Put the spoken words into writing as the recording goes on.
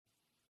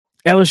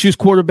LSU's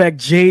quarterback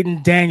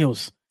Jayden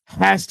Daniels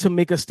has to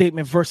make a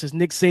statement versus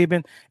Nick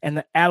Saban and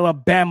the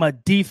Alabama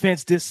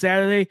defense this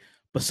Saturday,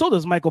 but so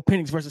does Michael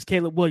Penix versus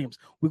Caleb Williams.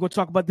 We're going to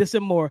talk about this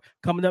and more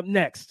coming up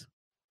next.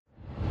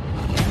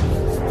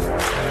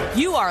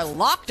 You are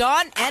Locked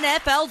On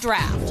NFL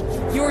Draft,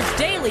 your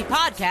daily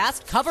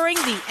podcast covering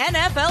the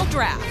NFL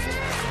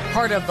Draft.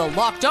 Part of the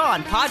Locked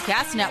On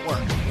Podcast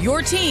Network,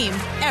 your team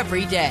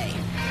every day.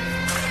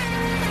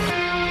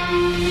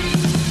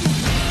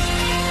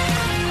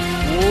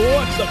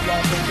 What's up,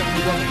 y'all? Welcome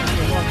to the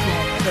Locked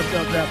On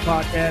NFL Draft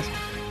Podcast,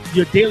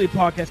 your daily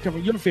podcast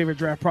covering your favorite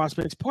draft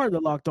prospects, part of the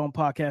Locked On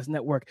Podcast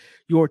Network,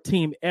 your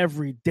team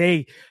every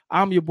day.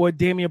 I'm your boy,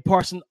 Damian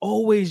Parson,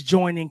 always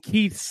joining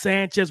Keith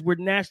Sanchez. We're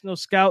national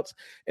scouts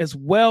as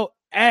well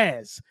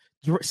as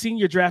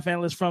senior draft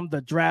analyst from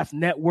the Draft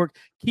Network.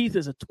 Keith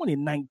is a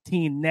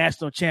 2019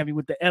 national champion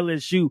with the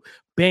LSU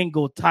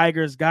Bengal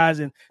Tigers, guys.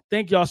 And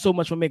thank y'all so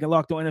much for making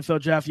Locked On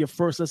NFL Draft your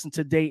first listen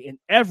today and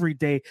every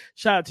day.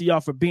 Shout out to y'all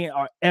for being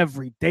our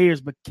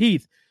everydayers. But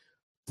Keith,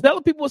 tell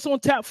the people what's on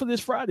tap for this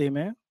Friday,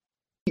 man.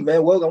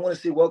 Man, well, I want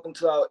to say welcome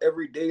to our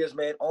everydayers,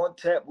 man. On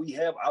tap, we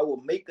have our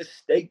Make a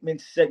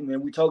Statement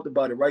segment. We talked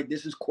about it, right?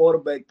 This is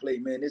quarterback play,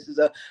 man. This is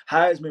a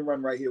Heisman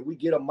run right here. We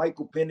get a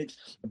Michael Penix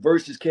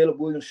versus Caleb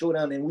Williams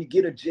showdown, and we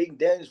get a Jayden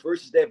Daniels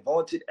versus that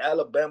vaunted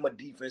Alabama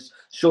defense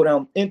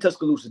showdown in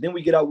Tuscaloosa. Then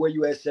we get our Where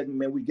You At segment,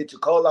 man. We get to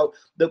call out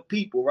the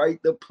people, right?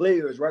 The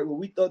players, right? Where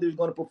we thought they was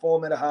going to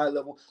perform at a high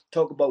level,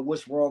 talk about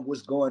what's wrong,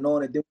 what's going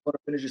on, and then we're going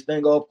to finish this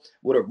thing off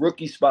with a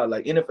rookie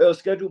spotlight. NFL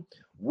schedule.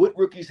 What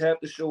rookies have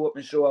to show up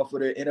and show out for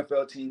their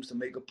NFL teams to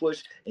make a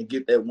push and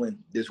get that win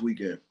this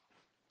weekend?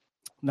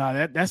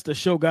 No, that's the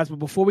show, guys. But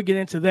before we get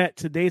into that,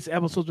 today's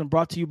episode has been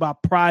brought to you by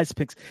Prize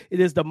Picks. It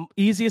is the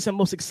easiest and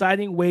most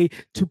exciting way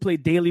to play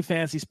daily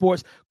fantasy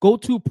sports. Go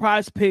to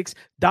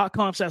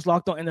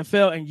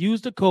prizepicks.com/LockedOnNFL and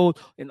use the code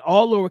in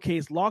all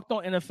lowercase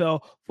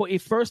LockedOnNFL for a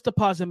first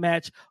deposit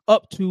match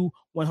up to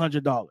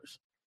 $100.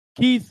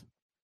 Keith,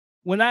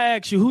 when I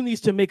ask you who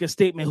needs to make a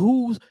statement,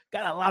 who's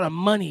got a lot of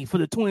money for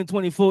the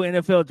 2024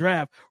 NFL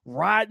Draft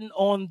riding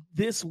on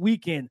this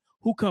weekend,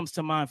 who comes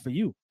to mind for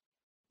you?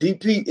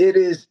 DP, it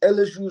is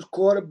LSU's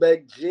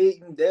quarterback,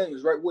 Jayden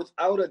Daniels, right?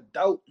 Without a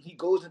doubt, he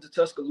goes into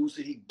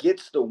Tuscaloosa. He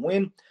gets the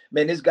win.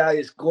 Man, this guy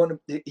is going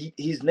to –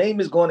 his name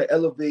is going to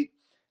elevate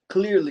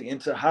clearly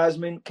into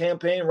Heisman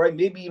campaign, right?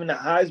 Maybe even a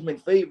Heisman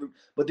favorite.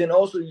 But then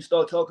also you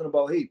start talking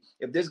about, hey,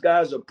 if this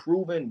guy's a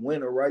proven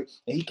winner, right,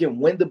 and he can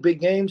win the big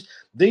games,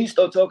 then you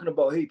start talking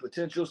about, hey,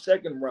 potential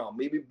second round,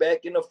 maybe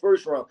back in the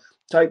first round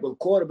type of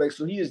quarterback.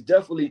 So he is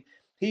definitely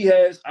 –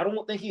 I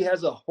don't think he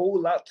has a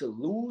whole lot to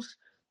lose,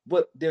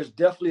 but there's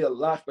definitely a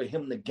lot for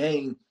him to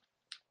gain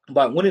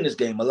by winning this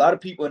game. A lot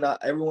of people, and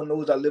everyone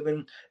knows I live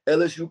in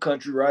LSU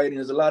country, right? And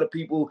there's a lot of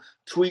people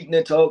tweeting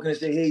and talking and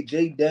say, hey,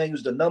 Jayden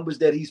Daniels, the numbers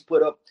that he's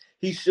put up,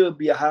 he should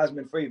be a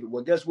Heisman favorite.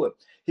 Well, guess what?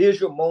 Here's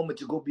your moment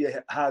to go be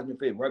a Heisman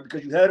favorite, right?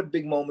 Because you had a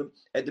big moment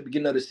at the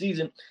beginning of the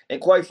season.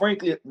 And quite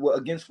frankly,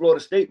 against Florida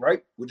State,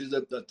 right, which is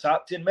the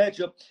top 10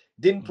 matchup,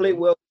 didn't play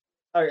well.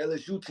 Our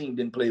LSU team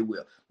didn't play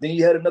well. Then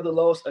you had another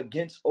loss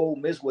against Ole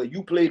Miss where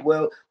you played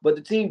well, but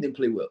the team didn't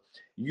play well.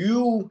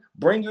 You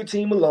bring your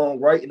team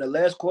along, right? And the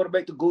last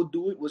quarterback to go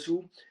do it was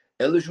who?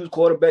 LSU's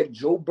quarterback,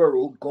 Joe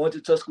Burrow, going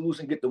to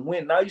Tuscaloosa and get the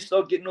win. Now you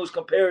start getting those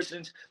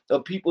comparisons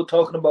of people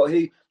talking about,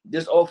 hey,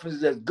 this offense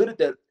is as good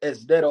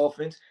as that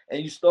offense,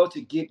 and you start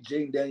to get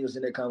Jayden Daniels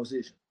in that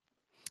conversation.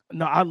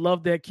 No, I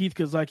love that, Keith,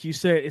 because like you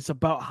said, it's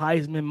about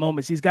Heisman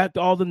moments. He's got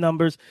all the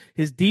numbers.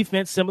 His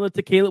defense, similar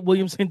to Caleb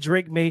Williams and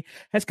Drake May,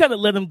 has kind of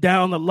let him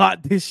down a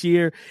lot this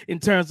year in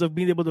terms of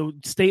being able to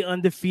stay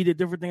undefeated,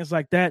 different things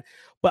like that.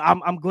 But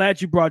I'm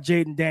glad you brought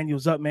Jayden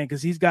Daniels up, man,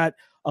 because he's got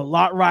a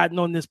lot riding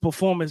on this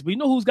performance. But you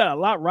know who's got a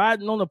lot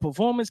riding on the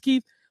performance,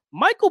 Keith?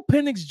 Michael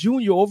Penix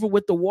Jr. over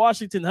with the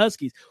Washington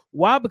Huskies.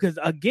 Why? Because,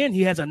 again,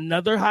 he has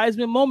another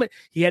Heisman moment.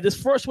 He had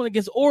his first one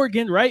against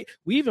Oregon, right?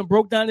 We even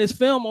broke down his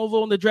film over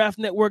on the Draft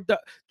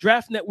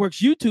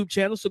Network's YouTube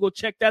channel, so go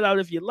check that out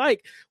if you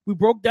like. We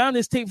broke down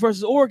his tape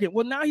versus Oregon.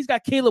 Well, now he's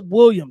got Caleb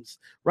Williams,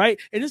 right?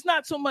 And it's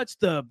not so much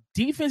the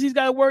defense he's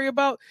got to worry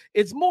about.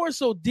 It's more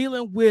so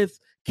dealing with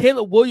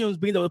Caleb Williams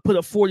being able to put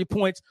up 40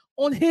 points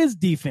on his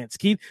defense,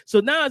 Keith. So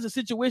now it's a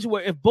situation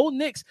where if Bo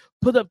Nix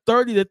put up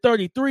 30 to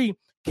 33,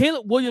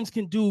 Caleb Williams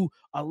can do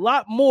a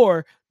lot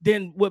more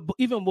than what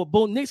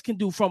Bo Nix can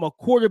do from a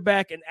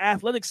quarterback and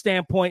athletic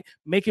standpoint,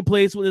 making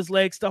plays with his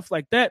legs, stuff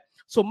like that.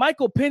 So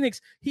Michael Penix,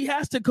 he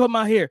has to come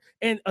out here.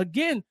 And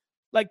again,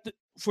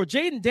 for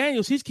Jayden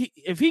Daniels,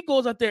 if he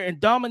goes out there and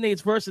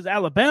dominates versus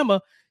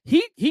Alabama,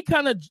 he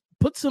kind of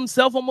puts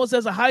himself almost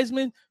as a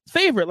Heisman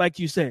favorite, like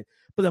you said.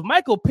 But if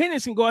Michael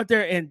Penix can go out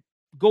there and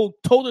go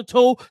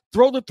toe-to-toe,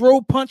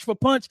 throw punch for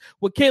punch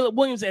with Caleb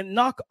Williams and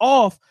knock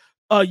off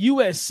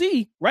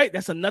USC, right?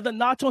 That's another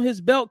notch on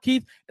his belt,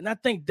 Keith. And I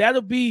think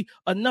that'll be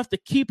enough to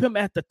keep him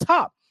at the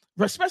top,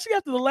 especially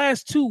after the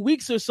last 2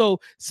 weeks or so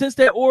since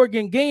that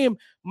Oregon game.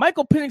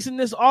 Michael Penix in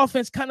this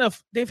offense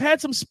they've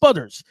had some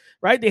sputters,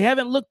 right? They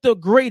haven't looked the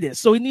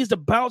greatest. So he needs to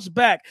bounce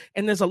back.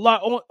 And there's a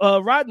lot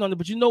riding on it.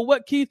 But you know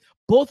what, Keith?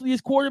 both of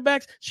these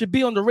quarterbacks should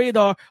be on the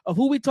radar of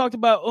who we talked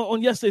about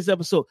on yesterday's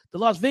episode, the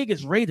Las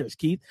Vegas Raiders,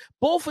 Keith.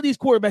 Both of these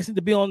quarterbacks need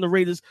to be on the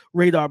Raiders'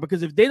 radar,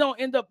 because if they don't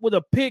end up with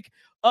a pick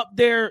up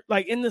there,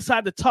 like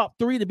inside the top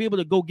 3 to be able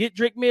to go get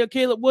Drake May or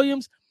Caleb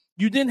Williams,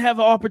 you didn't have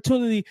an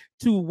opportunity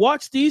to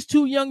watch these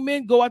 2 young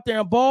men go out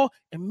there and ball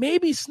and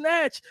maybe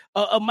snatch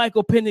a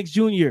Michael Penix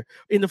Jr.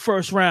 in the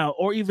first round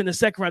or even the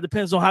second round,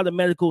 depends on how the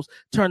medicals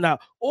turn out,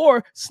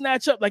 or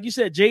snatch up, like you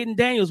said, Jayden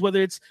Daniels,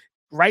 whether it's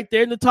right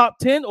there in the top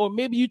 10, or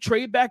maybe you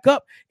trade back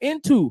up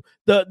into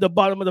the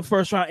bottom of the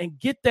first round and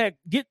get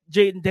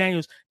Jayden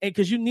Daniels, and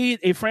because you need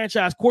a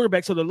franchise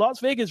quarterback. So the Las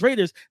Vegas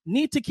Raiders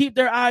need to keep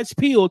their eyes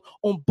peeled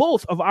on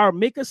both of our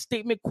make a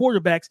statement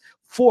quarterbacks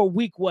for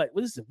week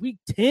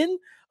 10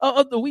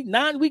 of the week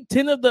 9, week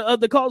 10 of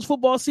the college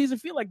football season. I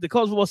feel like the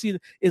college football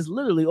season is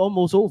literally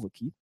almost over,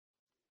 Keith.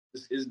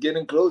 It's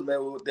getting close,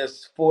 man.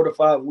 There's 4 to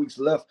 5 weeks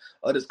left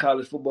of this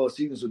college football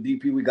season. So,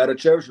 DP, we got to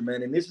cherish it,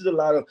 man. And this is a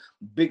lot of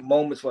big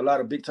moments for a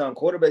lot of big-time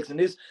quarterbacks. And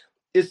it's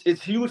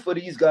huge for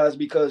these guys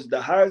because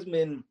the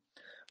Heisman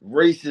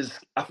race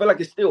I feel like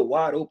it's still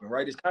wide open,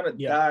 right? It's kind of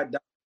died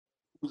down.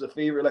 Who's a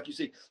favorite? Like you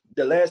say,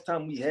 the last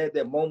time we had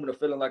that moment of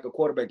feeling like a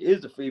quarterback is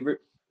the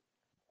favorite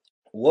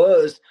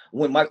was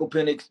when Michael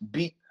Penix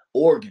beat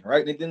Oregon,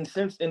 right? And then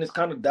since then, it's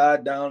kind of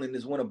died down and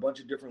it's went a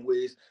bunch of different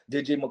ways.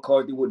 J.J.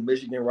 McCarthy with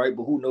Michigan, right?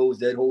 But who knows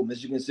that whole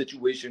Michigan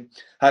situation,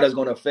 how that's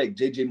going to affect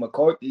J.J.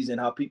 McCarthy's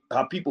and how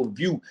people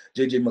view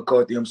J.J.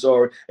 McCarthy, I'm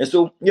sorry. And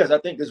so, yes, I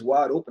think it's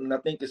wide open, and I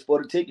think it's for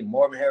the taking.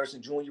 Marvin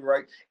Harrison Jr.,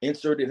 right,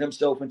 inserted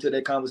himself into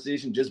that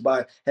conversation just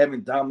by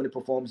having dominant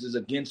performances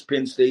against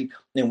Penn State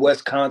and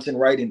Wisconsin,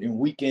 right, and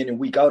week in and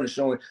week out, and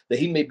showing that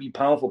he may be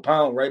pound for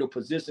pound, right, or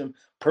position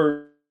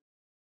per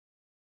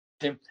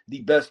the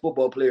best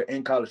football player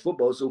in college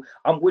football. So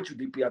I'm with you,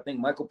 DP. I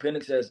think Michael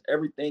Penix has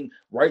everything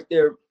right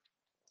there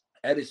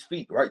at his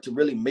feet, right, to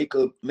really make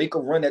a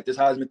run at this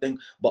Heisman thing,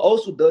 but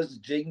also does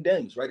Jayden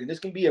Daniels, right? And this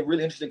can be a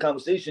really interesting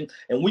conversation,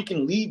 and we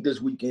can lead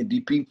this weekend,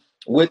 DP,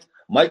 with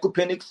Michael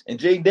Penix and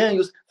Jayden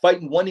Daniels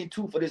fighting 1 and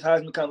 2 for this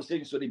Heisman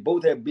conversation. So they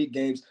both have big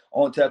games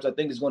on tap. So I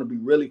think it's going to be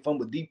really fun.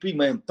 But DP,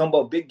 man, talking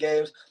about big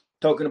games,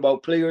 talking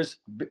about players,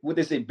 what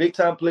they say,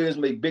 big-time players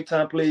make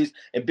big-time plays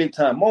and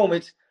big-time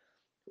moments.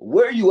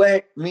 Where you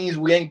at means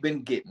we ain't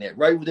been getting it,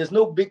 right? There's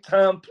no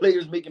big-time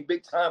players making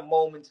big-time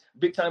moments,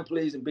 big-time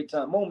plays and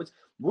big-time moments.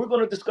 We're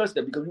going to discuss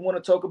that because we want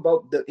to talk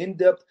about the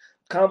in-depth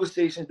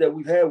conversations that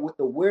we've had with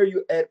the where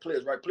you at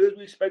players, right? Players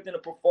we expecting to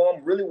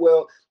perform really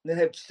well and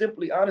have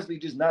simply, honestly,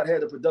 just not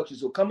had the production.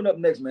 So coming up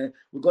next, man,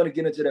 we're going to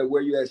get into that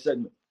where you at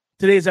segment.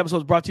 Today's episode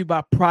is brought to you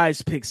by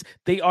Prize Picks.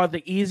 They are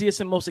the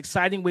easiest and most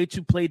exciting way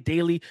to play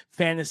daily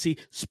fantasy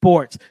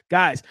sports.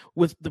 Guys,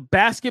 with the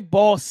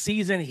basketball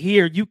season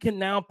here, you can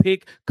now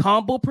pick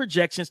combo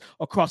projections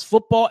across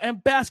football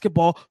and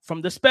basketball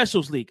from the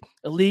Specials League,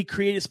 a league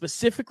created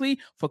specifically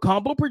for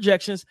combo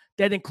projections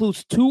that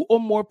includes 2 or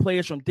more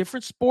players from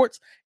different sports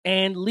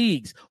and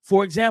leagues.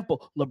 For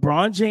example,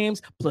 LeBron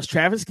James plus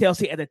Travis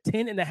Kelce at a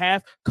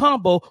 10.5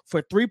 combo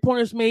for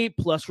 3-pointers made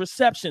plus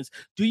receptions.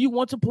 Do you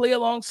want to play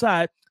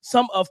alongside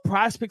some of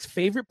Prize Picks'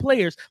 favorite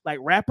players like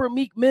rapper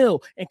Meek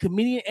Mill and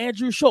comedian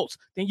Andrew Schultz?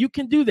 Then you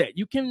can do that.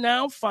 You can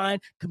now find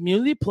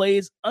community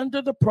plays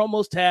under the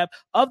promos tab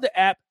of the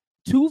app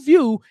to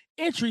view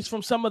entries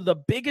from some of the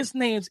biggest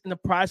names in the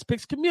Prize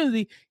Picks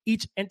community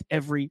each and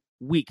every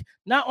week.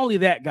 Not only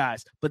that,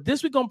 guys, but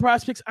this week on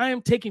Prize Picks, I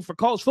am taking for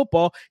college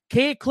football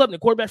Cade Klubnik,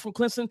 quarterback from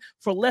Clemson,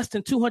 for less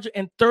than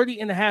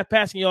 230.5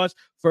 passing yards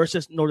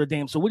versus Notre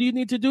Dame. So what do you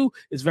need to do?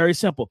 It's very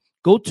simple.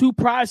 Go to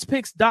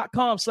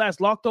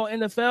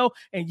prizepicks.com/LockedOnNFL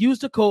and use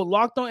the code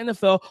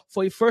LockedOnNFL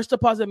for a first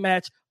deposit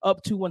match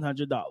up to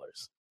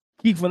 $100.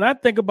 Keith, when I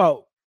think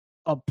about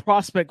a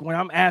prospect, when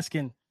I'm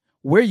asking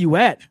where you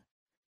at,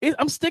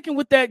 I'm sticking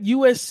with that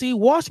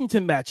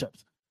USC-Washington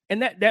matchups.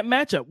 And that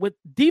matchup with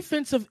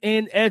defensive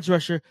end edge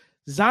rusher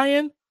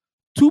Zion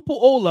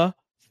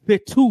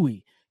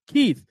Tupuola-Fetui.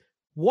 Keith,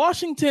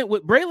 Washington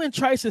with Braylon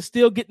Trice is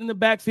still getting in the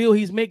backfield.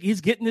 He's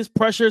getting his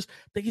pressures.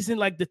 I think he's in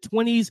like the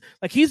 20s.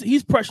 Like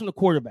he's pressuring the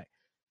quarterback.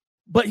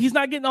 But he's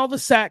not getting all the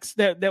sacks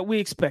that we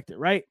expected,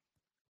 right?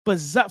 But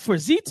for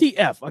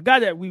ZTF, a guy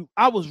that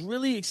I was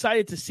really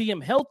excited to see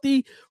him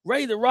healthy,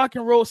 ready to rock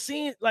and roll,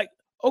 seeing like,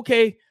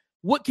 okay,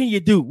 what can you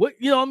do? What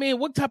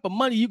What type of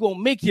money you gonna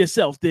make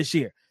yourself this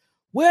year?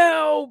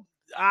 Well,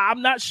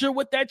 I'm not sure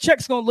what that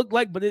check's gonna look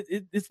like, but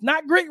it's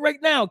not great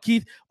right now,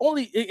 Keith. And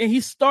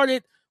he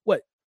started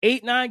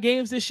 8-9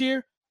 games this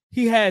year.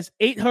 He has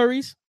 8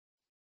 hurries,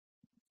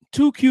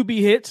 2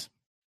 QB hits,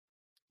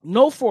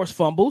 no forced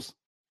fumbles,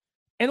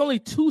 and only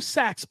 2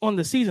 sacks on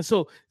the season.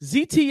 So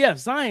ZTF,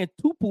 Zion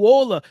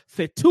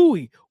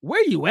Tupuola-Fetui,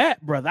 where you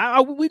at,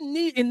 brother? We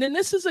need, and then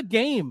this is a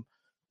game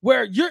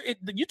where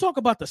you talk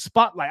about the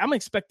spotlight. I'm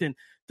expecting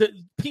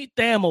Pete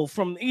Thamel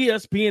from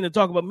ESPN to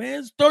talk about, man,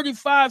 there's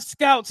 35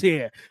 scouts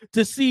here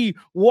to see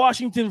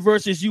Washington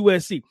versus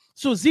USC.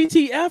 So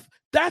ZTF,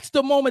 that's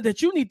the moment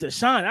that you need to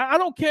shine. I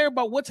don't care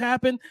about what's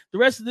happened the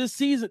rest of this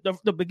season,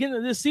 the beginning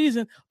of this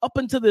season up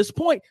until this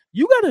point.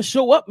 You got to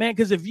show up, man,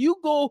 because if you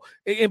go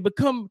and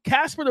become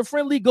Casper the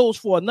Friendly Ghost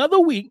for another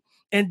week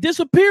and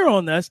disappear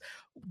on us,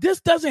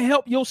 this doesn't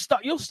help your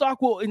stock. Your stock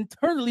will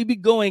internally be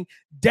going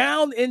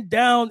down and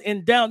down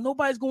and down.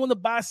 Nobody's going to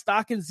buy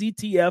stock in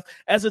ZTF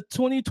as a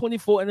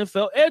 2024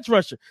 NFL edge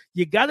rusher.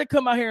 You got to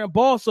come out here and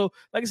ball. So,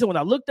 like I said, when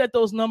I looked at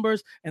those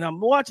numbers and I'm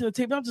watching the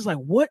tape, I'm just like,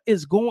 what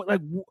is going,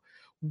 like,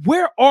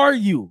 where are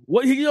you?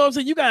 What, you know what I'm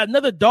saying? You got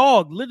another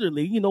dog,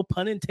 literally,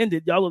 pun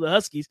intended. Y'all are the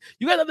Huskies.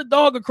 You got another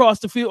dog across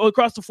the field or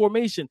across the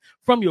formation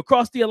from you,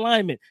 across the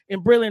alignment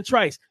in Braylon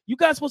Trice. You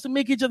guys supposed to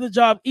make each other's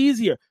job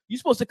easier. You're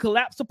supposed to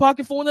collapse the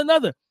pocket for one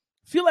another.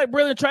 Feel like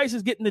Braylon Trice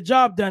is getting the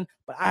job done,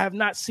 but I have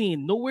not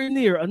seen nowhere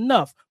near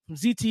enough from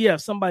ZTF,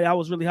 somebody I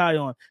was really high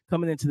on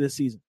coming into this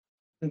season.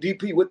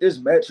 DP, with this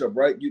matchup,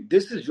 right?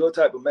 This is your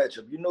type of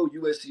matchup.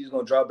 USC is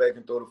going to drop back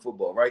and throw the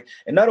football, right?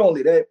 And not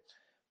only that,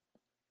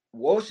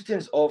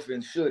 Washington's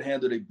offense should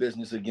handle their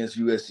business against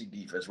USC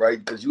defense,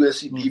 right? Because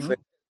USC defense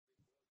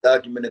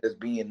documented as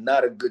being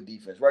not a good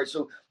defense, right?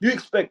 So you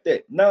expect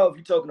that. Now, if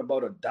you're talking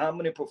about a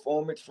dominant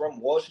performance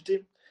from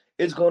Washington,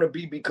 it's going to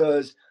be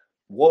because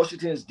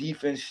Washington's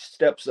defense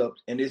steps up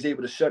and is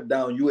able to shut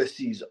down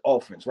USC's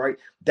offense, right?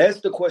 That's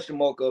the question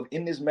mark of,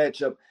 in this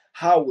matchup,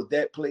 how would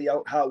that play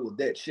out? How would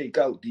that shake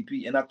out,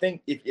 DP? And I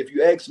think if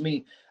you ask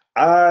me,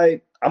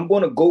 I'm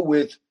going to go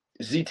with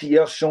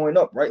ZTF showing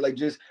up, right? Like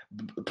just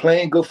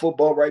playing good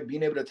football, right?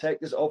 Being able to attack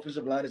this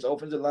offensive line. This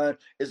offensive line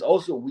is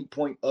also a weak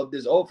point of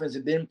this offense.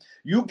 And then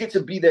you get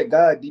to be that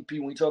guy, DP,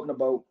 when you're talking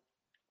about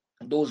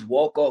those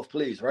walk-off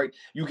plays, right?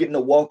 You getting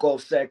a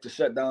walk-off sack to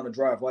shut down a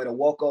drive, right? A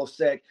walk-off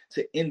sack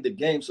to end the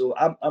game. So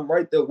I'm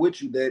right there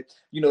with you that,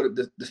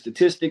 the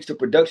statistics, the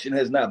production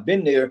has not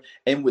been there.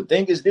 And the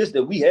thing is this,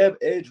 that we have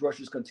edge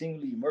rushers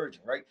continually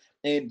emerging, right?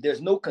 And there's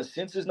no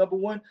consensus, number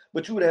one,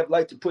 but you would have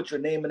liked to put your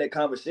name in that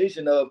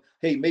conversation of,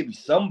 hey, maybe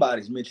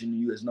somebody's mentioning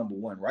you as number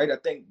one, right? I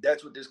think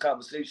that's what this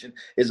conversation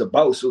is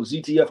about. So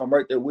ZTF, I'm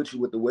right there with you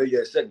with the way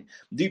you're second.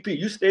 DP,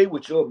 you stay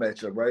with your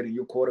matchup, right? And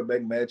your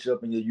quarterback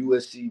matchup and your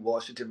USC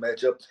Washington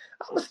matchup.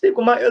 I'm going to stick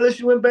with my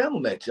LSU and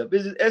Bama matchup.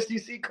 This is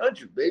SEC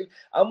country, baby.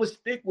 I'm going to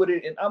stick with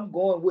it, and I'm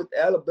going with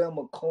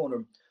Alabama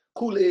corner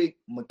Kool-Aid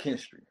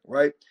McKinstry,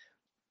 right?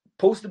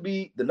 Supposed to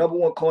be the number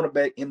one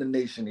cornerback in the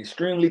nation.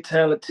 Extremely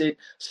talented,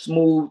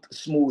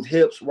 smooth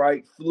hips,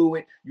 right?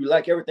 Fluid. You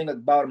like everything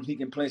about him. He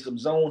can play some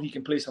zone. He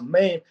can play some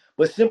man.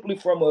 But simply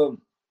from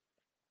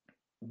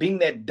being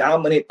that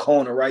dominant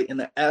corner, right, in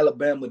the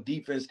Alabama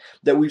defense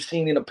that we've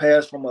seen in the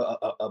past from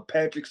a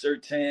Patrick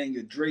Surtain,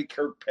 your Dre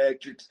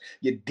Kirkpatrick's,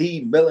 your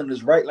D.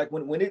 Milliners, right? Like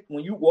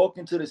when you walk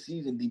into the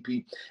season,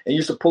 DP, and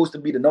you're supposed to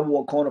be the number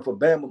one corner for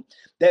Bama,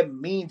 that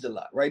means a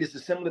lot, right? It's a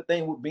similar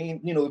thing with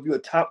being, if you're a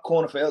top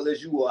corner for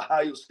LSU or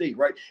Ohio State,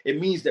 right? It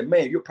means that,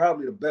 man, you're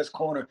probably the best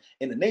corner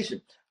in the nation.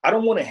 I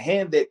don't want to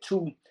hand that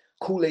to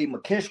Kool-Aid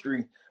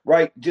McKinstry,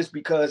 right, just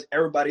because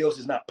everybody else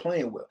is not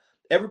playing well.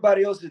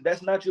 Everybody else,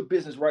 that's not your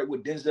business, right?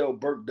 What Denzel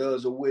Burke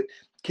does or what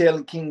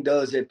Kellen King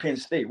does at Penn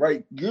State,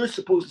 right? You're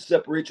supposed to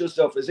separate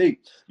yourself as, hey,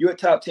 you're a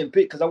top 10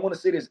 pick. Because I want to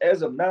say this,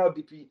 as of now,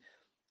 DP,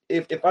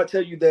 if I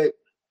tell you that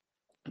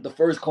the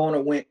first corner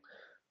went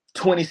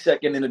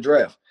 22nd in the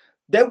draft,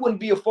 that wouldn't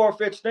be a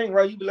far-fetched thing,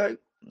 right? You'd be like,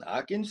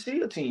 I can see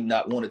a team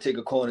not want to take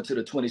a corner to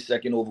the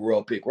 22nd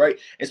overall pick, right?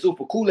 And so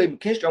for Kool-Aid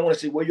McKinstry, I want to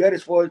say where you're at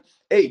as far as,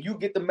 hey, you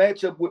get the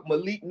matchup with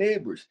Malik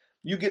Neighbors.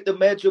 You get the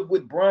matchup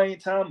with Brian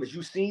Thomas.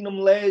 You seen him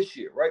last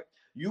year, right?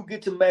 You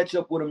get to match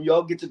up with him.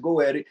 Y'all get to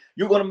go at it.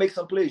 You're going to make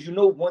some plays. You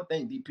know one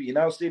thing, DP, and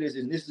I'll say this,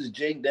 and this is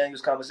Jayden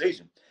Daniels'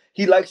 conversation.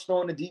 He likes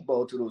throwing the deep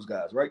ball to those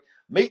guys, right?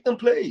 Make them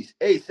plays.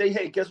 Hey, say,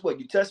 hey, guess what?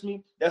 You test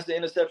me, that's the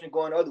interception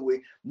going the other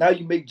way. Now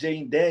you make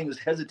Jayden Daniels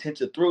hesitant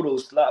to throw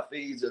those slot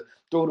fades or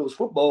throw those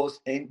footballs,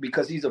 and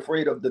because he's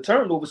afraid of the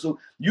turnover. So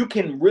you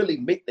can really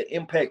make the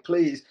impact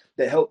plays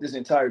that help this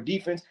entire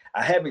defense.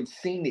 I haven't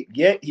seen it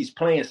yet. He's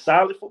playing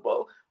solid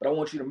football, but I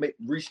want you to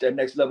reach that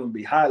next level and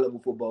be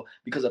high-level football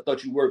because I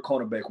thought you were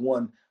cornerback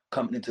one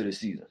coming into the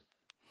season.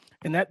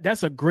 And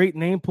that's a great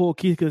name pull,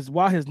 Keith, because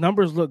while his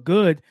numbers look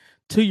good,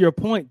 to your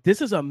point,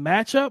 this is a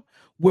matchup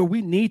where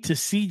we need to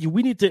see you.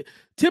 We need to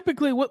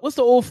typically, what's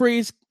the old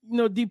phrase,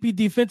 DP,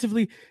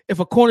 defensively, if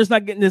a corner's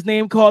not getting his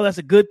name called, that's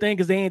a good thing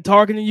because they ain't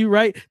targeting you,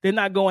 right? They're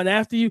not going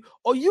after you.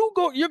 Or you're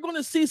going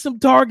to see some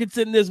targets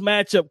in this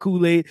matchup,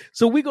 Kool-Aid.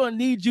 So we're going to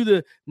need you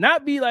to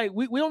not be like,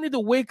 we don't need to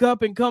wake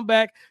up and come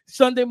back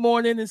Sunday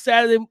morning and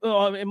Saturday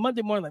and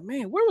Monday morning like,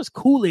 man, where was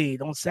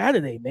Kool-Aid on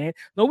Saturday, man?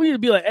 No, we need to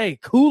be like, hey,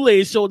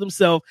 Kool-Aid showed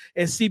himself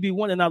at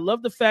CB1. And I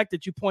love the fact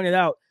that you pointed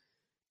out,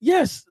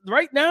 yes,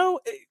 right now,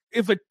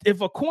 if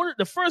a corner,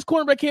 the first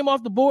cornerback came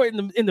off the board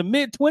in the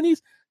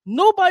mid-20s,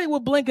 nobody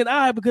would blink an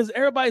eye because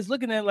everybody's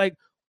looking at it like,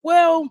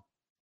 well,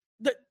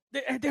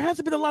 there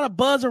hasn't been a lot of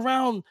buzz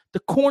around the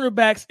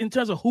cornerbacks in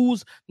terms of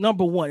who's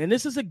number one. And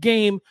this is a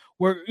game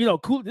where,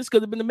 this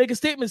could have been the make a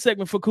statement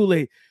segment for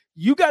Kool-Aid.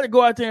 You got to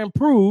go out there and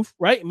prove,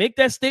 right? Make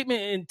that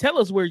statement and tell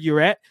us where you're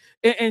at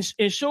and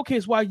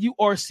showcase why you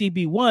are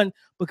CB1,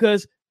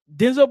 because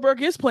Denzel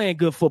Burke is playing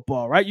good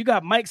football, right? You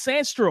got Mike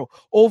Sandstro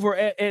over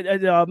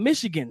at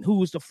Michigan,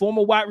 who's the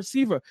former wide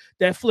receiver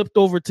that flipped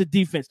over to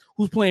defense,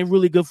 who's playing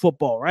really good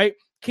football, right?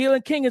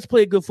 Kalen King has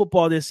played good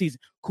football this season.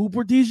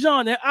 Cooper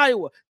DeJean at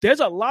Iowa.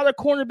 There's a lot of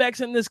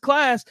cornerbacks in this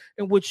class,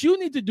 and what you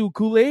need to do,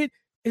 Kool-Aid,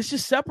 is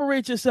just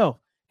separate yourself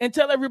and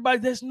tell everybody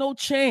there's no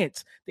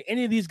chance that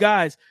any of these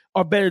guys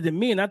are better than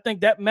me. And I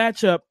think that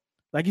matchup,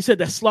 like you said,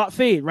 that slot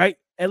fade, right?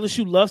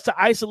 LSU loves to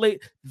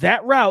isolate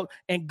that route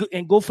and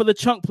go for the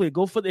chunk play,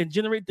 and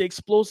generate the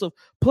explosive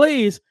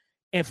plays.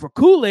 And for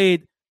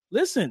Kool-Aid,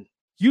 listen,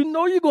 you're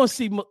going to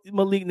see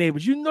Malik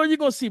Neighbors. You're going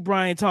to see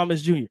Brian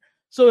Thomas Jr.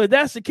 So if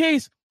that's the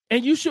case,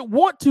 and you should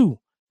want to,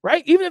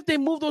 right? Even if they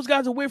move those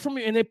guys away from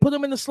you and they put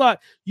them in the slot,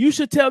 you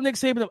should tell Nick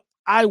Saban,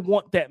 I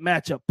want that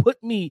matchup.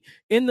 Put me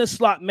in the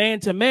slot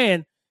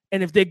man-to-man.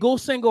 And if they go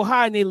single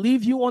high and they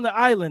leave you on the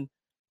island,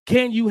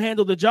 can you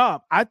handle the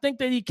job? I think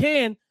that he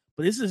can,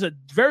 but this is a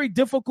very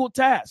difficult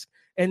task.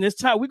 And this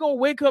time, we're going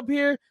to wake up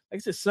here, like I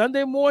said,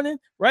 Sunday morning,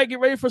 right? Get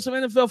ready for some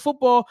NFL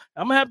football.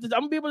 I'm going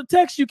to be able to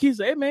text you, Keith,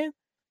 say, hey, man,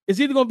 it's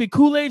either going to be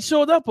Kool-Aid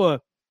showed up or,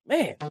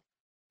 man,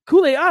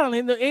 Kool-Aid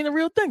Island ain't a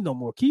real thing no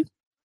more, Keith.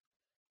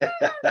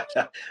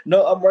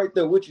 No, I'm right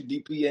there with you,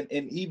 DP,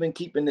 and even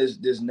keeping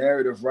this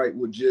narrative right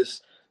with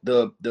just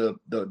the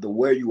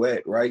where you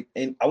at, right?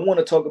 And I want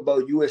to talk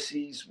about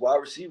USC's wide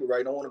receiver,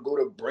 right? I want to go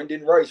to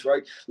Brendan Rice,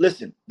 right?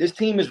 Listen, this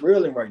team is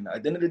reeling right now.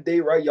 At the end of the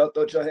day, right, y'all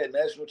thought y'all had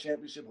national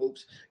championship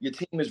hopes. Your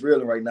team is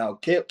reeling right now.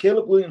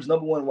 Caleb Williams,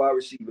 number one wide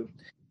receiver,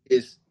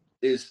 is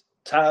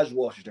Taj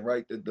Washington,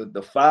 right?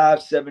 The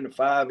 5'7" to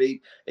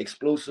 5'8"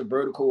 explosive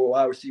vertical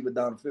wide receiver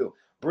down the field.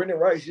 Brendan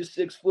Rice, you're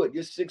 6 foot,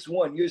 you're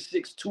 6'1", you're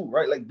 6'2",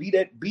 right? Like be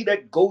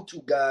that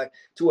go-to guy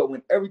to it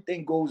when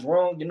everything goes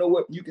wrong. You know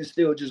what? You can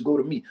still just go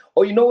to me.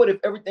 Or you know what? If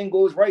everything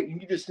goes right and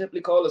you just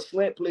simply call a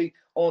slant play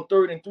on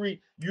 3rd and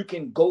 3, you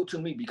can go to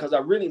me because I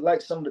really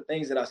like some of the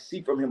things that I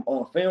see from him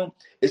on film.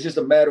 It's just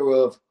a matter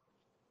of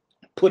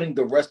putting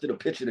the rest of the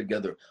picture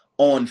together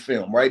on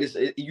film, right?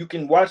 You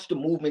can watch the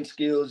movement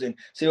skills and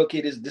say,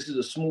 okay, this is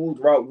a smooth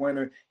route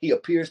runner. He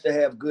appears to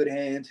have good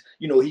hands.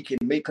 He can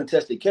make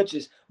contested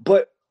catches,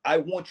 but I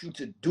want you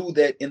to do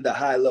that in the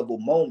high level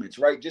moments,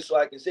 right? Just so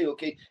I can say,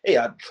 okay, hey,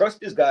 I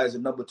trust this guy as a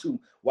number 2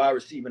 wide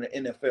receiver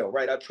in the NFL,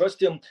 right? I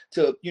trust him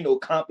to,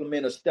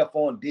 complement a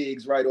Stephon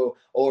Diggs, right?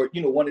 Or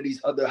one of these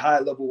other high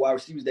level wide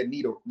receivers that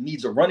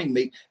needs a running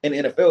mate in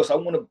the NFL. So I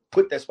want to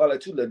put that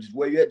spotlight too, just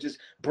where you're at, just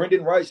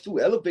Brendan Rice too,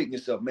 elevating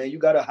yourself, man. You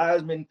got a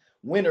Heisman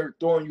winner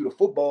throwing you the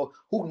football.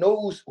 Who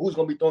knows who's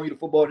going to be throwing you the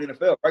football in the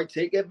NFL, right?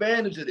 Take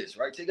advantage of this,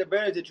 right? Take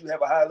advantage that you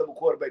have a high-level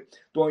quarterback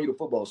throwing you the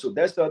football. So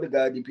that's the other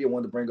guy DP I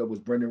wanted to bring up was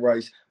Brendan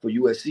Rice for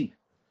USC.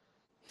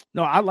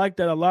 No, I like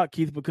that a lot,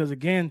 Keith, because,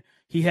 again,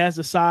 he has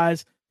the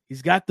size.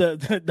 He's got the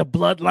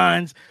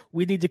bloodlines.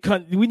 We need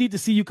to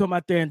see you come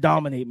out there and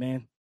dominate,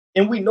 man.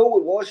 And we know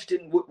with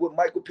Washington, with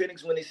Michael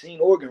Penix when they seen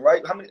Oregon,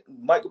 right? How many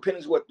Michael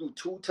Penix threw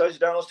 2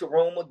 touchdowns to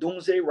Roma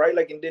Doomsday, right?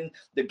 Like, and then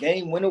the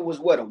game winner was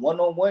a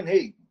 1-on-1.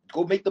 Hey,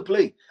 go make the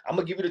play. I'm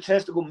gonna give you the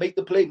chance to go make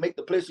the play.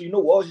 So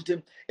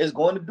Washington is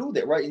going to do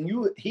that, right?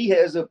 And he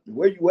has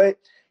where you at.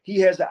 He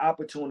has the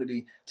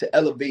opportunity to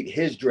elevate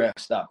his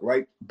draft stock,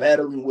 right?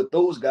 Battling with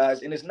those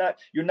guys, and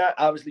you're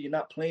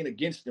not playing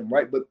against them,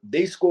 right? But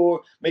they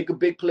score, make a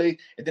big play,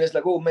 and then it's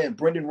like, oh man,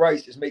 Brendan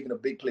Rice is making a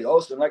big play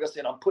also. And like I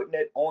said, I'm putting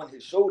that on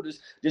his shoulders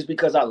just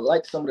because I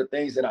like some of the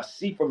things that I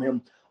see from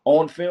him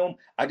on film.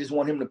 I just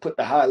want him to put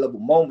the high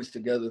level moments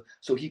together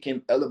so he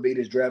can elevate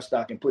his draft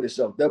stock and put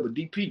himself there. But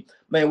DP,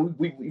 man,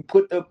 we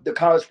put the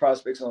college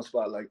prospects on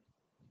spotlight.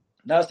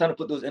 Now it's time to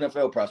put those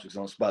NFL prospects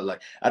on spotlight.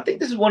 I think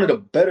this is one of the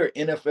better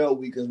NFL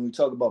weekends when we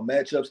talk about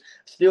matchups.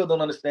 Still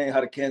don't understand how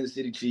the Kansas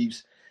City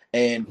Chiefs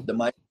and the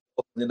Miami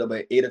end up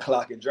at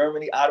 8:00 in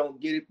Germany. I don't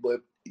get it,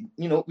 but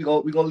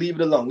we're gonna leave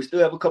it alone. We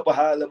still have a couple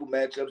high level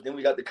matchups. Then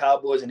we got the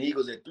Cowboys and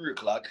Eagles at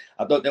 3:00.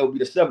 I thought that would be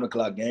the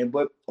 7:00 game,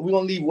 but we're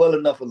gonna leave well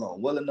enough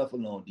alone,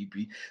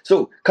 DP.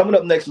 So coming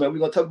up next, man, we're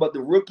gonna talk about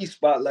the rookie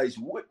spotlights.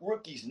 What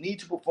rookies need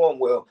to perform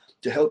well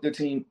to help their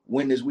team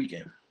win this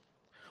weekend?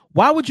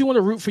 Why would you want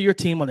to root for your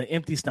team on an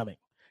empty stomach?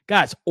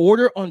 Guys,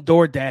 order on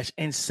DoorDash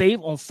and save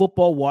on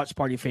football watch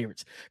party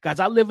favorites. Guys,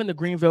 I live in the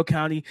Greenville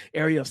County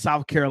area of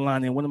South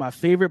Carolina, and one of my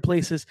favorite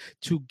places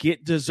to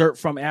get dessert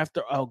from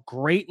after a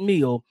great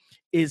meal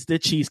is the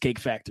Cheesecake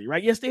Factory,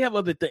 right? Yes, they have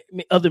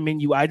other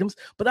menu items,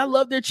 but I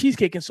love their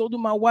cheesecake, and so do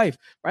my wife,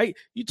 right?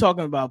 You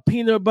talking about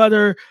peanut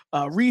butter,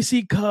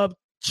 Reese cup,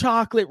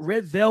 chocolate,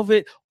 red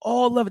velvet,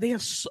 all of it. They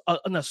have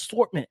an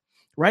assortment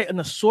right? An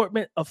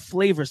assortment of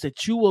flavors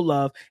that you will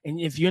love. And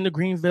if you're in the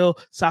Greenville,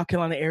 South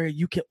Carolina area,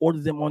 you can order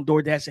them on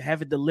DoorDash and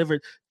have it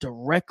delivered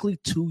directly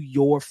to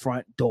your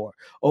front door.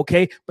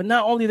 Okay. But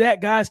not only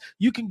that, guys,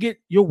 you can get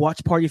your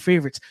watch party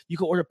favorites. You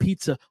can order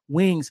pizza,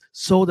 wings,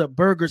 soda,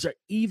 burgers, or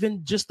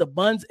even just the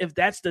buns if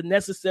that's the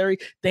necessary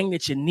thing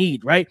that you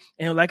need, right?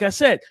 And like I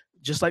said,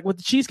 just like with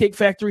the Cheesecake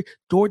Factory,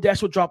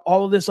 DoorDash will drop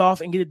all of this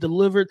off and get it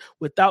delivered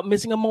without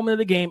missing a moment of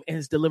the game, and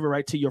it's delivered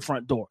right to your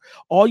front door.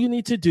 All you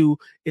need to do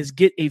is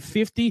get a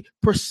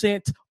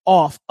 50%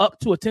 off up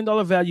to a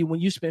 $10 value when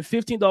you spend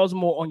 $15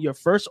 more on your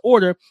first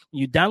order when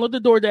you download the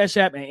DoorDash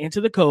app and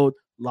enter the code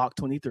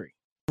LOCK23.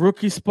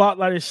 Rookie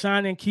spotlight is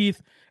shining,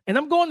 Keith, and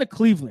I'm going to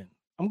Cleveland.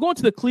 I'm going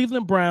to the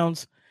Cleveland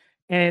Browns.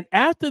 And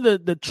after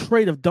the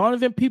trade of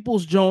Donovan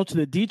Peoples-Jones to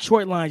the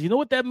Detroit Lions, you know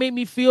what that made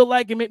me feel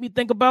like and made me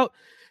think about?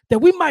 That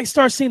we might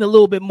start seeing a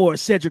little bit more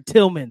Cedric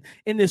Tillman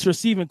in this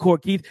receiving core,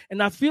 Keith.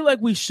 And I feel like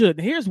we should.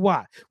 And here's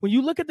why. When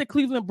you look at the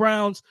Cleveland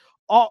Browns,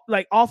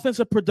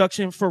 offensive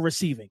production for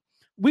receiving,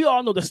 we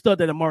all know the stud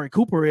that Amari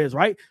Cooper is,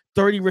 right?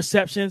 30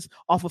 receptions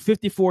off of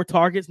 54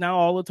 targets. Now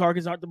all the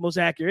targets aren't the most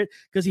accurate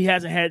because he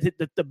hasn't had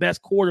the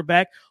best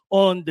quarterback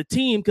on the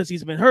team because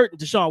he's been hurt,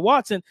 Deshaun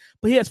Watson.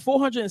 But he has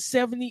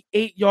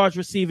 478 yards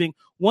receiving,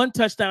 1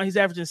 touchdown. He's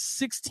averaging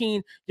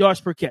 16 yards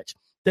per catch.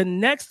 The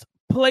next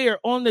player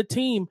on the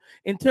team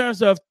in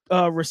terms of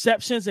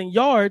receptions and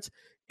yards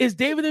is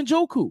David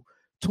Njoku.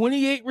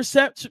 28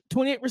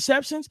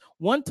 receptions,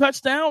 1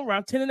 touchdown,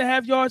 around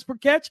 10.5 yards per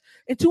catch,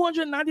 and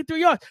 293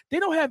 yards. They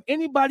don't have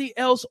anybody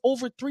else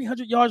over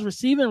 300 yards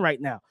receiving right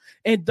now.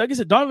 And like I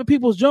said, Donovan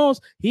Peoples-Jones,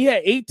 he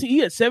had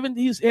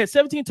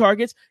 17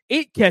 targets,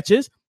 8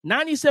 catches,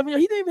 97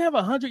 yards. He didn't even have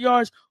 100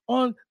 yards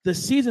on the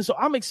season. So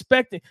I'm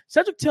expecting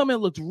Cedric Tillman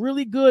looked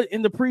really good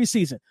in the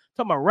preseason.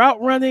 Talking about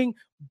route running,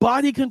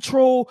 body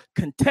control,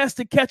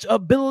 contested catch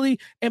ability,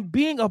 and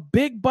being a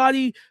big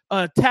body,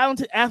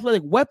 talented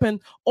athletic weapon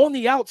on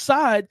the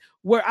outside,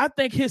 where I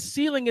think his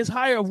ceiling is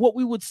higher of what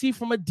we would see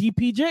from a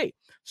DPJ.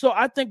 So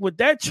I think with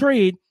that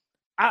trade,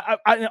 I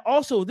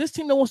also this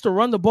team that wants to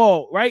run the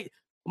ball, right?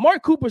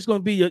 Amari Cooper is going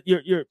to be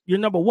your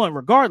number one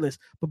regardless,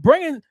 but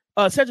bringing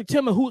Cedric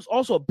Tillman, who's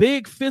also a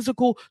big,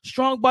 physical,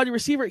 strong body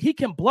receiver, he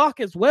can block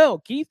as well,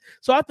 Keith.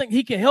 So I think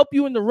he can help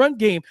you in the run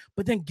game,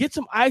 but then get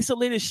some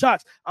isolated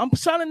shots. I'm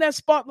shining that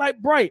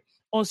spotlight bright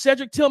on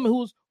Cedric Tillman,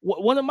 who's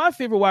one of my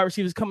favorite wide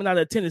receivers coming out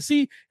of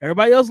Tennessee.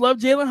 Everybody else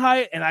loves Jalen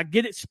Hyatt, and I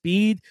get it.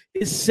 Speed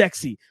is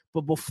sexy.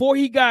 But before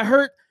he got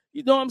hurt,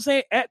 you know what I'm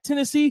saying, at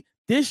Tennessee,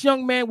 this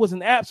young man was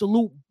an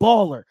absolute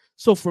baller.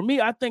 So for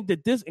me, I think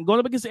that this, and going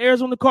up against the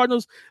Arizona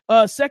Cardinals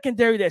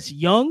secondary that's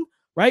young,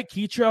 right?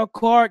 Keitrell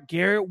Clark,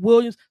 Garrett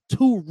Williams,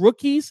 2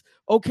 rookies,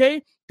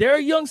 okay? They're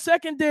a young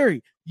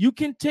secondary. You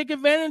can take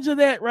advantage of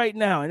that right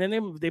now. And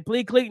then they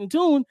play Clayton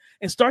Tune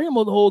and start him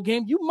on the whole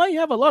game. You might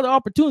have a lot of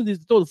opportunities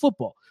to throw the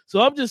football. So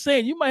I'm just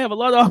saying you might have a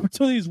lot of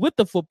opportunities with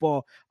the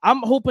football.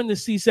 I'm hoping to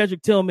see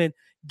Cedric Tillman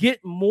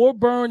get more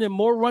burn and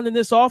more run in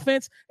this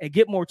offense and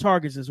get more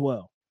targets as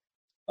well.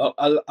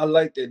 I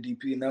like that,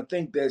 DP. And I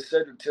think that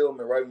Cedric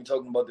Tillman, right, when you're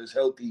talking about this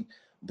healthy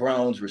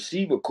Browns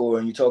receiver core,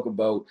 and you talk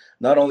about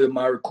not only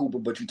Amari Cooper,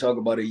 but you talk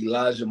about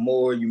Elijah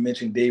Moore, you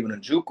mentioned David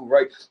Njoku,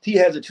 right? He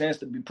has a chance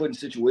to be put in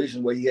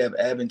situations where he have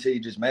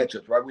advantageous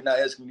matchups, right? We're not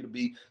asking you to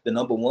be the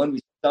number one.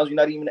 Sometimes we're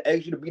not even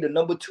asking you to be the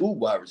number 2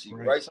 wide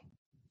receiver, right?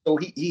 So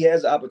he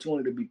has the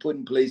opportunity to be put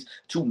in place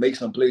to make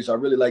some plays. So I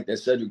really like that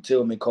Cedric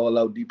Tillman call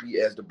out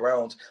DP as the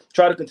Browns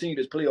try to continue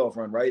this playoff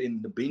run, right?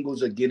 And the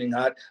Bengals are getting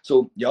hot.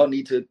 So y'all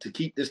need to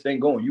keep this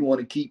thing going. You want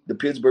to keep the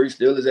Pittsburgh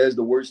Steelers as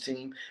the worst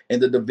team in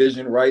the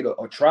division, right?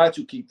 Or try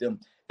to keep them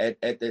at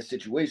that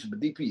situation. But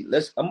DP,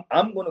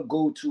 I'm going to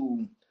go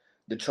to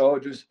the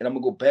Chargers, and I'm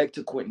going to go back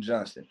to Quentin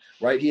Johnston,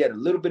 right? He had a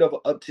little bit of an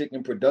uptick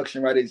in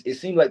production, right? It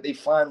seemed like they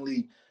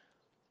finally –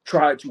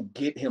 try to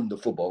get him the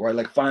football, right?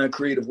 Like find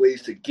creative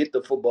ways to get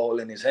the football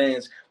in his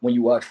hands when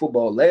you watch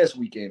football last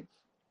weekend.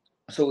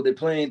 So they're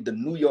playing the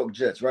New York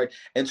Jets, right?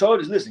 And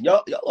Chargers, listen,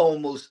 y'all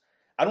almost,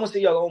 I don't want to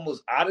say y'all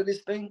almost out of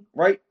this thing,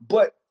 right?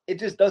 But it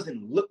just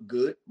doesn't look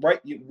good,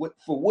 right?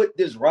 For what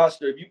this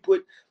roster, if you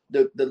put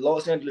the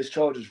Los Angeles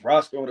Chargers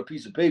roster on a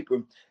piece of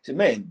paper, say,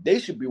 man, they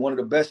should be one of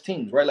the best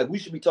teams, right? Like we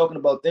should be talking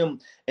about them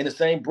in the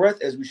same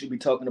breath as we should be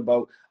talking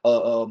about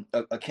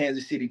a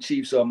Kansas City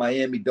Chiefs or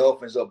Miami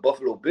Dolphins or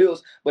Buffalo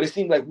Bills. But it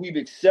seems like we've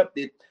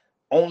accepted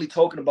only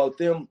talking about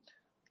them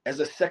as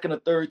a second or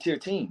third tier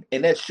team.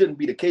 And that shouldn't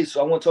be the case.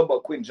 So I want to talk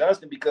about Quentin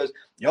Johnston because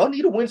y'all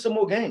need to win some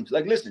more games.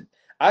 Like, listen,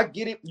 I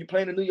get it. You're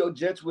playing the New York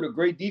Jets with a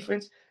great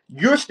defense.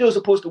 You're still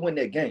supposed to win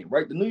that game,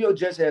 right? The New York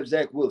Jets have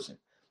Zach Wilson.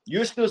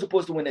 You're still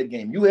supposed to win that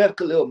game. You have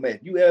Khalil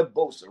Mack. You have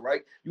Bosa,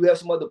 right? You have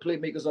some other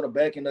playmakers on the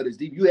back end of this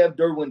deep. You have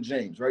Derwin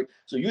James, right?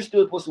 So you're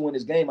still supposed to win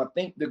this game. I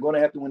think they're going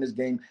to have to win this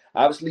game.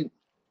 Obviously,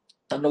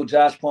 I know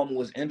Josh Palmer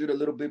was injured a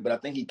little bit, but I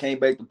think he came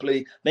back to play.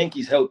 I think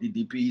he's healthy,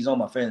 DP. He's on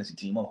my fantasy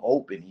team. I'm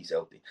hoping he's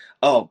healthy.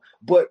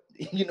 But,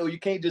 you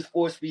can't just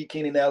force feed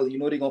Keenan Allen. They're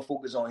going to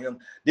focus on him.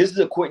 This is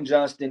a Quentin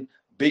Johnston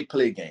big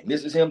play game.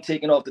 This is him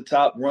taking off the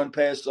top, run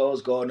past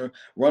Sauce Gardner,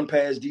 run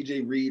past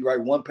DJ Reed,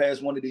 right? Run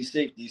past one of these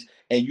safeties,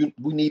 and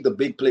we need the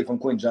big play from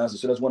Quentin Johnson.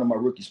 So that's one of my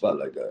rookie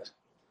spotlight guys.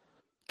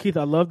 Keith,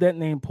 I love that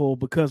name pull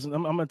because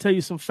I'm going to tell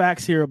you some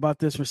facts here about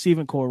this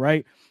receiving core,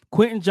 right?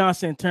 Quentin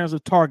Johnson, in terms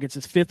of targets,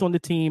 is 5th on the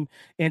team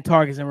in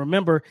targets. And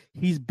remember,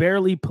 he's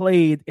barely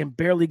played and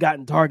barely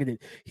gotten targeted.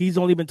 He's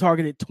only been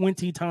targeted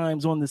 20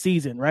 times on the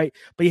season, right?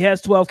 But he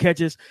has 12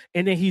 catches,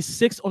 and then he's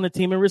 6th on the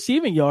team in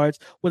receiving yards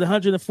with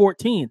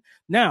 114.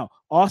 Now,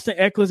 Austin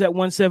Eckler's at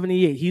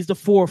 178. He's the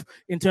 4th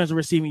in terms of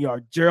receiving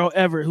yard. Gerald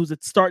Everett, who's a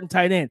starting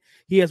tight end,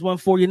 he has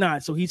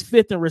 149. So he's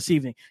 5th in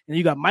receiving. And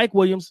you got Mike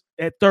Williams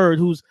at 3rd,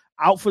 who's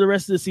out for the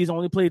rest of the season,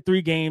 only played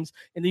 3 games,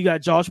 and then you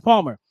got Josh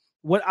Palmer.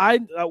 I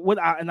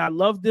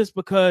love this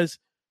because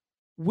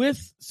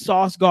with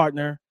Sauce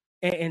Gardner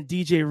and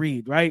DJ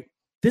Reed, right?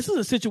 This is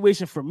a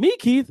situation for me,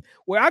 Keith,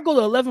 where I go to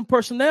 11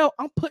 personnel.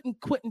 I'm putting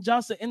Quentin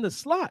Johnson in the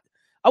slot.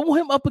 I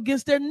want him up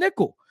against their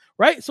nickel,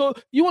 right? So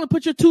you want to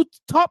put your 2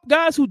 top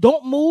guys who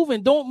don't move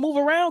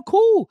around?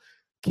 Cool.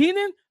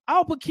 Keenan,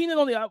 I'll put Keenan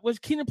on the.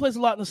 Keenan plays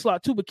a lot in the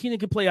slot too, but Keenan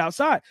can play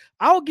outside.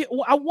 I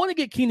want to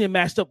get Keenan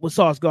matched up with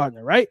Sauce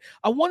Gardner, right?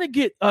 I want to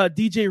get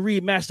DJ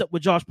Reed matched up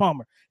with Josh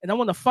Palmer, and I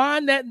want to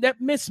find that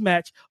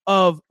mismatch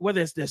of whether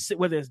it's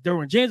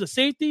Derwin James, a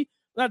safety,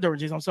 not Derwin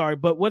James, I'm sorry,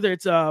 but whether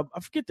it's I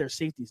forget their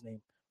safety's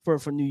name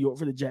for New York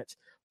for the Jets,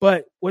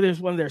 but whether it's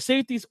one of their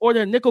safeties or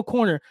their nickel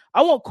corner,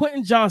 I want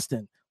Quentin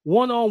Johnston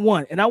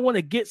one-on-one, and I want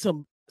to get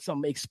some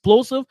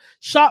explosive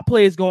shot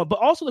plays going, but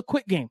also the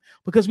quick game,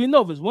 because we know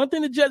if there's one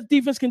thing the Jets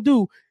defense can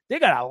do, they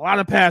got a lot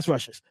of pass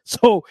rushers.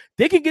 So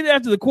they can get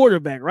after the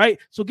quarterback, right?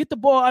 So get the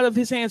ball out of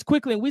his hands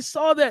quickly. And we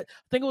saw that,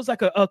 I think it was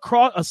like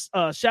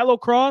a shallow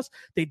cross.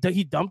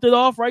 He dumped it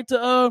off right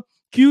to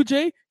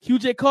QJ.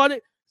 QJ caught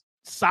it,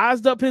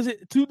 sized up his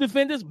 2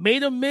 defenders,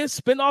 made him miss,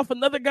 spin off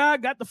another guy,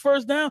 got the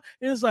first down.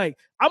 And it's like,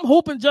 I'm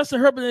hoping Justin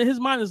Herbert in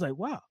his mind is like,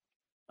 wow,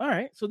 all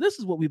right, so this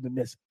is what we've been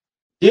missing.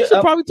 We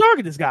should probably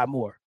target this guy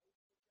more.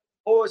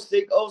 Or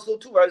sick also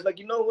too, right? It's like,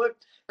 you know what?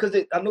 Because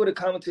I know the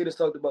commentators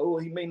talked about,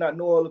 he may not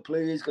know all the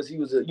plays because he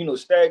was a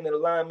stagnant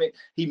alignment.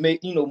 He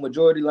made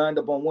majority lined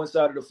up on one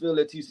side of the field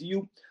at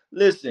TCU.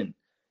 Listen,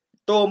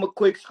 throw him a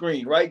quick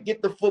screen, right?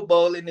 Get the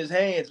football in his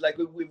hands. Like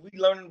if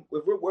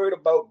we're worried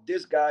about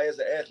this guy as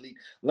an athlete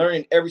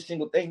learning every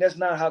single thing, that's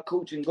not how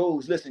coaching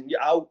goes. Listen,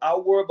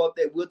 I'll worry about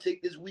that. We'll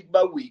take this week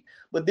by week,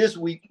 but this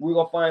week we're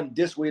gonna find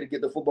this way to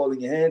get the football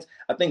in your hands.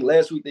 I think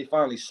last week they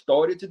finally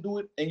started to do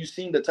it, and you've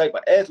seen the type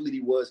of athlete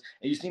he was,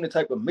 and you've seen the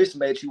type of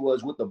mismatch he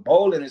was with the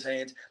ball in his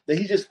hands. That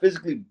he's just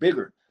physically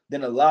bigger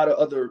than a lot of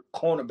other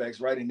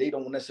cornerbacks, right? And they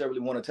don't necessarily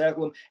want to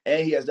tackle him.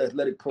 And he has the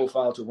athletic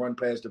profile to run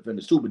past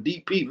defenders too. But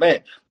DP,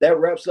 man, that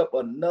wraps up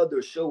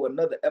another show,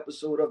 another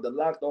episode of the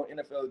Locked On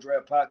NFL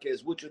Draft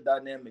Podcast with your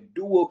dynamic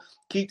duo,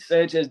 Keith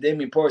Sanchez,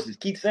 Damian Parsons.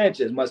 Keith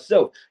Sanchez,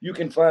 myself, you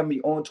can find me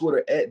on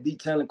Twitter at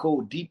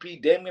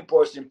TheTalentCode.DP. Damian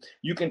Parsons,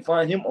 you can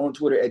find him on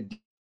Twitter at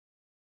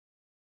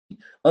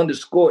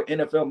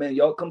 _NFL. Man,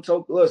 y'all come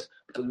talk to us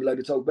because we like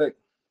to talk back.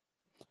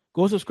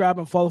 Go subscribe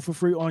and follow for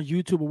free on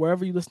YouTube or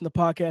wherever you listen to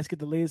podcasts. Get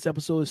the latest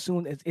episode as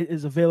soon as it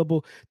is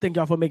available. Thank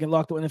y'all for making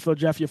Locked On NFL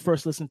Draft your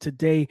first listen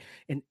today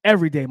and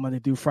every day, Monday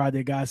through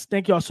Friday, guys.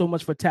 Thank y'all so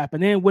much for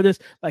tapping in with us.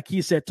 Like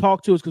he said,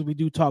 talk to us because we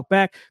do talk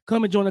back.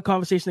 Come and join the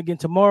conversation again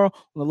tomorrow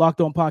on the Locked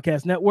On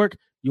Podcast Network.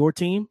 Your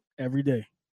team every day.